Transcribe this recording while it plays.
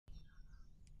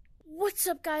What's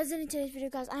up, guys? And in today's video,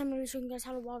 guys, I'm going to be showing you guys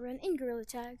how to wall run in Gorilla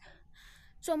Tag.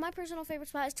 So my personal favorite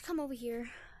spot is to come over here.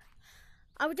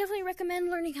 I would definitely recommend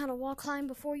learning how to wall climb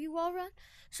before you wall run.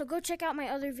 So go check out my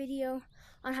other video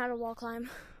on how to wall climb.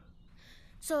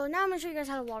 So now I'm going to show you guys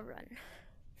how to wall run.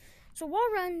 So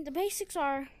wall run, the basics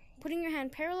are putting your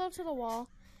hand parallel to the wall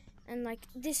and like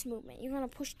this movement. You're going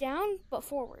to push down but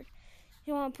forward.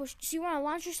 You want to push, so you want to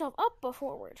launch yourself up but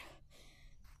forward.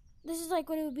 This is like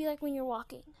what it would be like when you're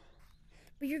walking.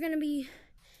 But you're going to be,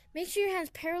 make sure your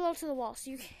hand's parallel to the wall. So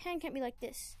your hand can't be like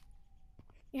this.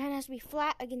 Your hand has to be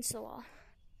flat against the wall.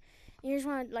 And you just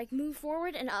want to like move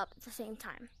forward and up at the same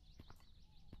time.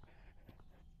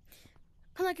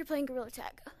 Kind of like you're playing Gorilla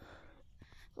Tag.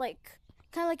 Like,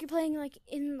 kind of like you're playing like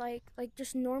in like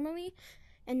just normally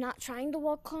and not trying to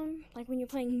wall climb like when you're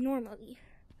playing normally.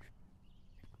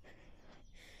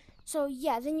 So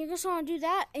yeah, then you're just want to do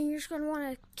that and you're just going to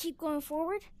want to keep going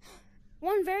forward.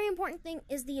 One very important thing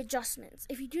is the adjustments.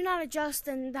 If you do not adjust,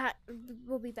 then that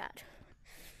will be bad.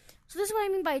 So this is what I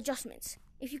mean by adjustments.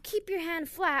 If you keep your hand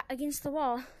flat against the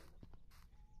wall,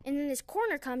 and then this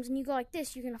corner comes and you go like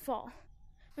this, you're going to fall.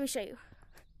 Let me show you.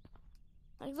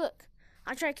 Like, look.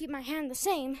 I try to keep my hand the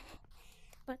same,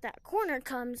 but that corner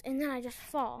comes and then I just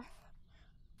fall.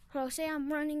 So say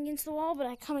I'm running against the wall, but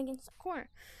I come against the corner.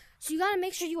 So you got to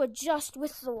make sure you adjust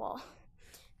with the wall.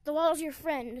 The wall is your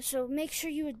friend, so make sure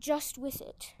you adjust with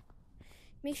it.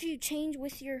 Make sure you change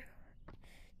with your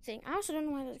thing. I also don't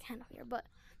know why there's a candle here, but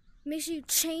make sure you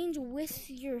change with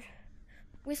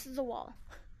the wall.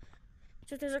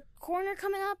 So if there's a corner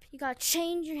coming up, you gotta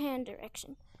change your hand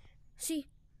direction. See,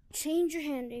 change your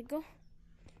hand angle.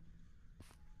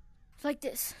 Like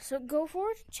this. So go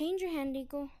forward, change your hand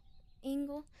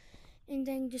angle, and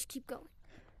then just keep going.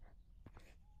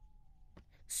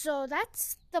 So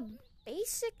that's the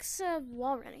basics of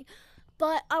wall running,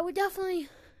 but I would definitely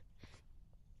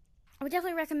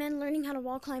recommend learning how to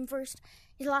wall climb first.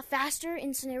 It's a lot faster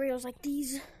in scenarios like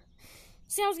these.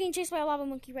 Say I was getting chased by a lava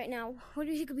monkey right now. What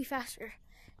do you think would be faster?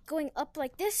 Going up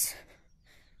like this?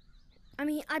 I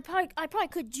mean, I probably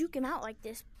could juke him out like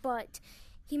this, but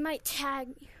he might tag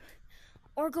me.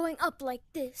 Or going up like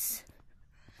this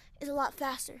is a lot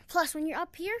faster. Plus, when you're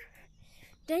up here,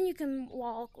 then you can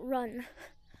wall run.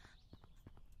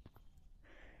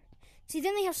 See,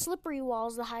 then they have slippery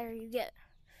walls the higher you get.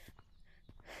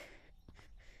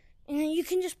 And then you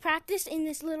can just practice in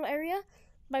this little area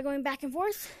by going back and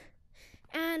forth.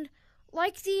 And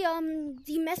like the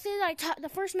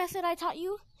first method I taught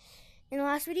you in the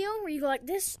last video, where you go like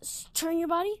this, turn your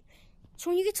body. So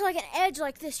when you get to like an edge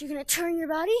like this, you're going to turn your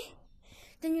body.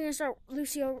 Then you're going to start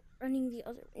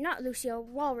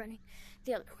wall running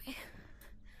the other way.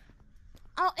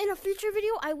 In a future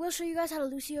video, I will show you guys how to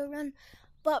Lucio run,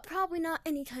 but probably not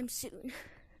anytime soon.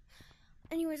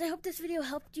 Anyways, I hope this video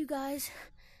helped you guys.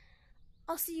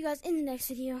 I'll see you guys in the next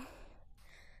video.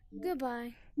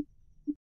 Goodbye.